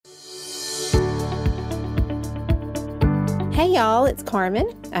Hey y'all, it's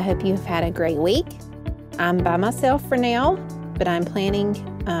Carmen. I hope you've had a great week. I'm by myself for now, but I'm planning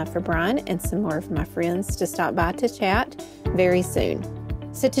for Brian and some more of my friends to stop by to chat very soon.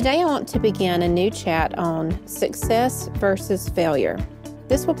 So today I want to begin a new chat on success versus failure.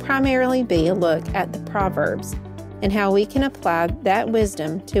 This will primarily be a look at the Proverbs and how we can apply that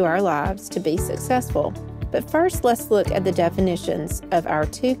wisdom to our lives to be successful. But first, let's look at the definitions of our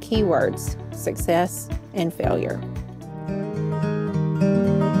two key words, success and failure.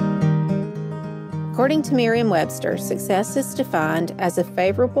 According to Merriam-Webster, success is defined as a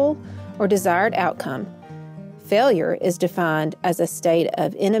favorable or desired outcome. Failure is defined as a state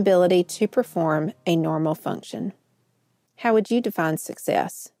of inability to perform a normal function. How would you define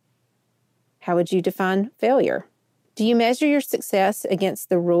success? How would you define failure? Do you measure your success against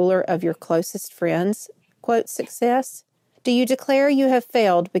the ruler of your closest friends, quote, success? Do you declare you have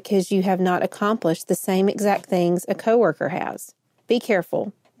failed because you have not accomplished the same exact things a coworker has? Be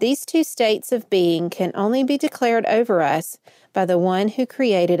careful. These two states of being can only be declared over us by the one who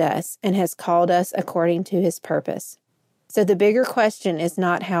created us and has called us according to his purpose. So the bigger question is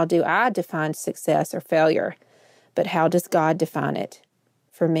not how do I define success or failure, but how does God define it?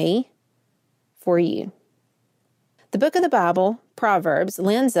 For me, for you. The book of the Bible, Proverbs,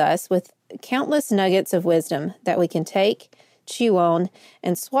 lends us with countless nuggets of wisdom that we can take, chew on,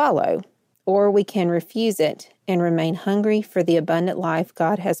 and swallow, or we can refuse it and remain hungry for the abundant life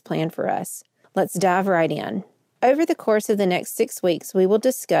God has planned for us. Let's dive right in. Over the course of the next 6 weeks, we will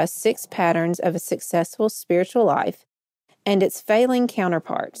discuss 6 patterns of a successful spiritual life and its failing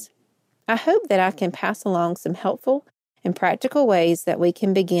counterparts. I hope that I can pass along some helpful and practical ways that we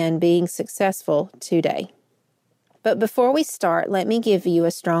can begin being successful today. But before we start, let me give you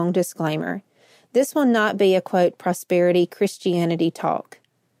a strong disclaimer. This will not be a, quote, prosperity Christianity talk.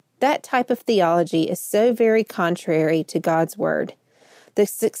 That type of theology is so very contrary to God's Word. The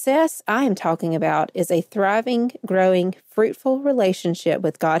success I am talking about is a thriving, growing, fruitful relationship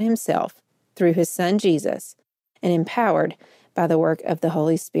with God Himself through His Son Jesus and empowered by the work of the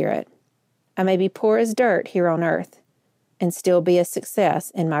Holy Spirit. I may be poor as dirt here on earth and still be a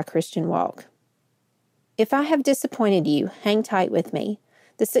success in my Christian walk. If I have disappointed you, hang tight with me.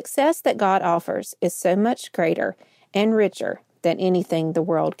 The success that God offers is so much greater and richer than anything the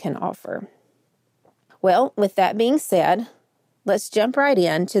world can offer. Well, with that being said, let's jump right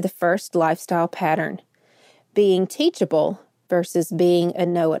into the first lifestyle pattern, being teachable versus being a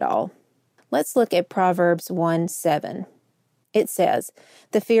know-it-all. Let's look at Proverbs 1:7. It says,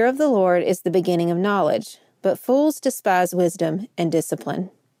 "The fear of the Lord is the beginning of knowledge, but fools despise wisdom and discipline."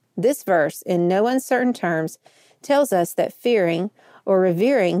 This verse, in no uncertain terms, tells us that fearing or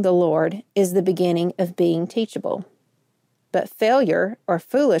revering the Lord is the beginning of being teachable. But failure or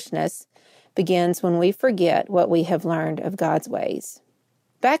foolishness begins when we forget what we have learned of God's ways.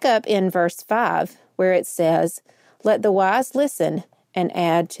 Back up in verse 5, where it says, "Let the wise listen and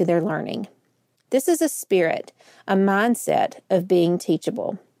add to their learning." This is a spirit, a mindset of being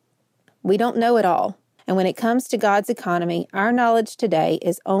teachable. We don't know it all, and when it comes to God's economy, our knowledge today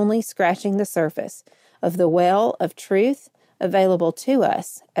is only scratching the surface of the well of truth available to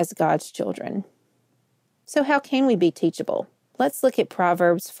us as God's children. So how can we be teachable? Let's look at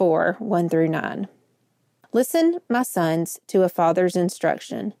Proverbs 4:1-9. "Listen, my sons, to a father's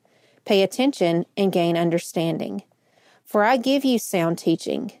instruction. Pay attention and gain understanding. For I give you sound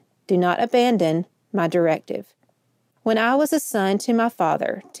teaching. Do not abandon my directive. When I was a son to my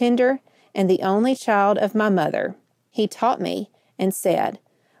father, tender and the only child of my mother, he taught me and said,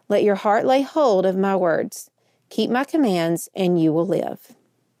 'Let your heart lay hold of my words. Keep my commands and you will live.'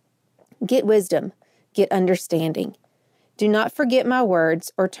 Get wisdom. Get understanding. Do not forget my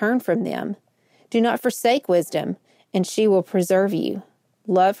words or turn from them. Do not forsake wisdom, and she will preserve you.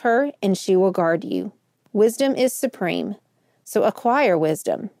 Love her, and she will guard you. Wisdom is supreme, so acquire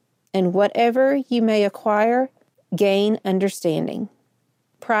wisdom. And whatever you may acquire, gain understanding.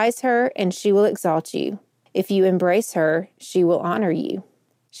 Prize her, and she will exalt you. If you embrace her, she will honor you.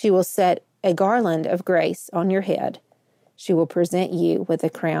 She will set a garland of grace on your head. She will present you with a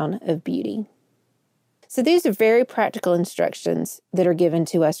crown of beauty." So these are very practical instructions that are given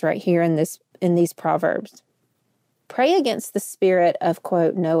to us right here in these Proverbs. Pray against the spirit of,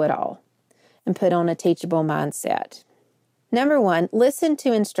 quote, know-it-all and put on a teachable mindset. Number 1, listen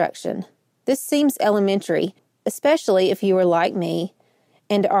to instruction. This seems elementary, especially if you are like me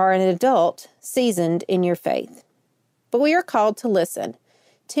and are an adult seasoned in your faith. But we are called to listen,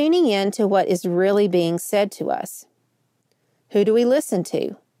 tuning in to what is really being said to us. Who do we listen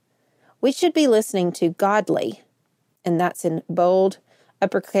to? We should be listening to godly, and that's in bold,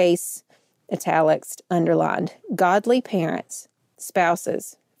 uppercase, italics, underlined, godly parents,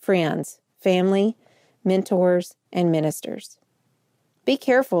 spouses, friends, family, mentors, and ministers. Be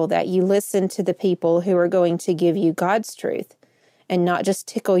careful that you listen to the people who are going to give you God's truth and not just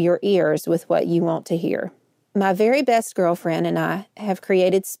tickle your ears with what you want to hear. My very best girlfriend and I have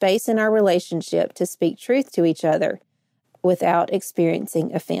created space in our relationship to speak truth to each other without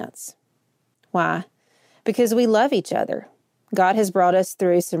experiencing offense. Why? Because we love each other. God has brought us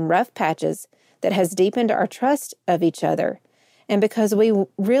through some rough patches that has deepened our trust of each other, and because we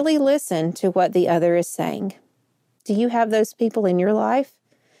really listen to what the other is saying. Do you have those people in your life?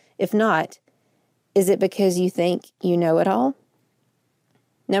 If not, is it because you think you know it all?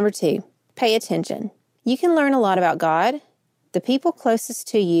 Number 2, pay attention. You can learn a lot about God, the people closest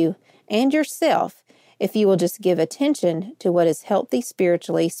to you, and yourself if you will just give attention to what is healthy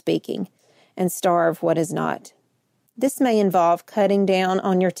spiritually speaking and starve what is not. This may involve cutting down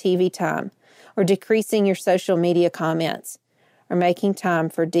on your TV time or decreasing your social media comments or making time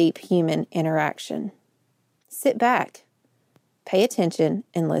for deep human interaction. Sit back, pay attention,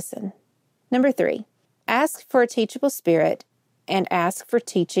 and listen. Number 3, ask for a teachable spirit and ask for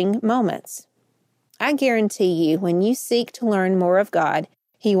teaching moments. I guarantee you, when you seek to learn more of God,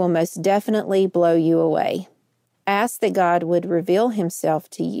 He will most definitely blow you away. Ask that God would reveal Himself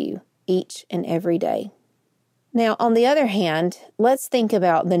to you each and every day. Now, on the other hand, let's think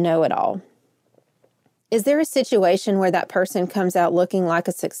about the know-it-all. Is there a situation where that person comes out looking like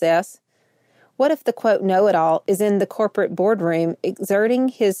a success? What if the, quote, know-it-all is in the corporate boardroom exerting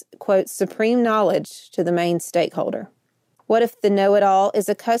his, quote, supreme knowledge to the main stakeholder? What if the know-it-all is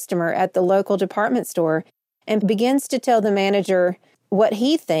a customer at the local department store and begins to tell the manager what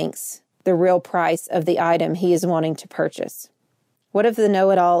he thinks the real price of the item he is wanting to purchase? What if the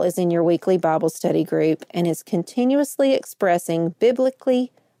know-it-all is in your weekly Bible study group and is continuously expressing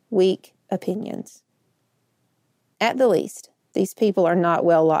biblically weak opinions? At the least, these people are not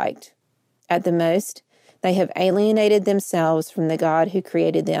well liked. At the most, they have alienated themselves from the God who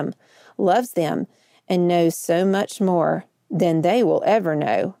created them, loves them, and knows so much more than they will ever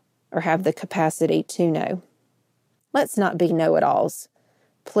know or have the capacity to know. Let's not be know-it-alls.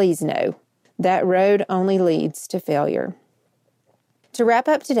 Please know, that road only leads to failure. To wrap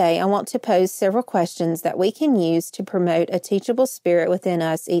up today, I want to pose several questions that we can use to promote a teachable spirit within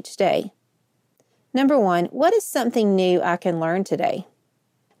us each day. Number 1, what is something new I can learn today?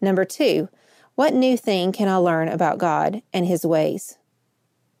 Number 2, what new thing can I learn about God and His ways?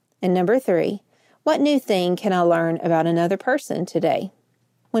 And number 3, what new thing can I learn about another person today?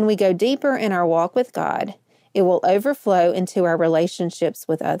 When we go deeper in our walk with God, it will overflow into our relationships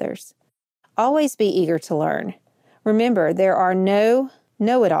with others. Always be eager to learn. Remember, there are no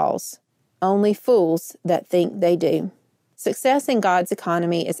know-it-alls, only fools that think they do. Success in God's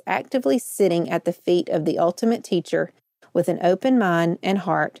economy is actively sitting at the feet of the ultimate teacher with an open mind and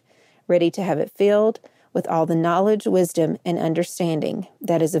heart, ready to have it filled with all the knowledge, wisdom, and understanding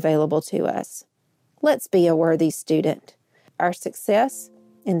that is available to us. Let's be a worthy student. Our success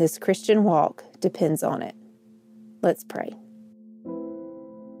in this Christian walk depends on it. Let's pray.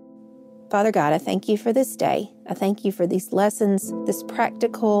 Father God, I thank you for this day. I thank you for these lessons, this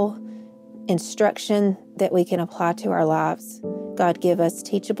practical instruction that we can apply to our lives. God, give us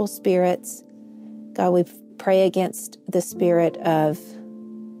teachable spirits. God, we pray against the spirit of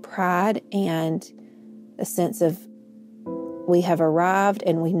pride and a sense of we have arrived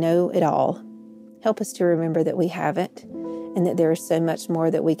and we know it all. Help us to remember that we haven't and that there is so much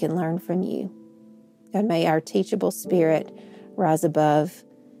more that we can learn from you. God, may our teachable spirit rise above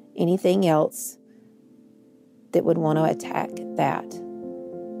anything else that would want to attack that.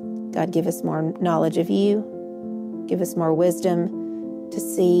 God, give us more knowledge of you. Give us more wisdom to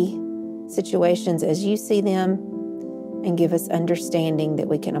see situations as you see them, and give us understanding that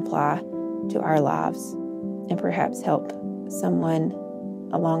we can apply to our lives and perhaps help someone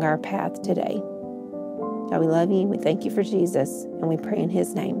along our path today. God, we love you. We thank you for Jesus, and we pray in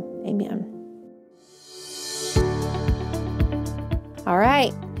His name. Amen. All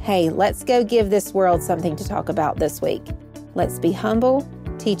right. Hey, let's go give this world something to talk about this week. Let's be humble,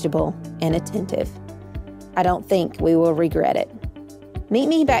 teachable, and attentive. I don't think we will regret it. Meet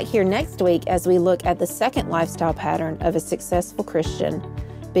me back here next week as we look at the second lifestyle pattern of a successful Christian,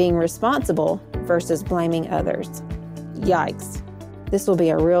 being responsible versus blaming others. Yikes. This will be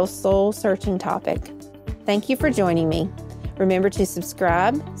a real soul-searching topic. Thank you for joining me. Remember to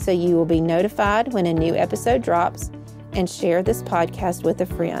subscribe so you will be notified when a new episode drops, and share this podcast with a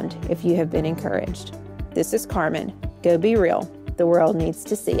friend if you have been encouraged. This is Carmen. Go be real. The world needs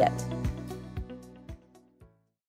to see it.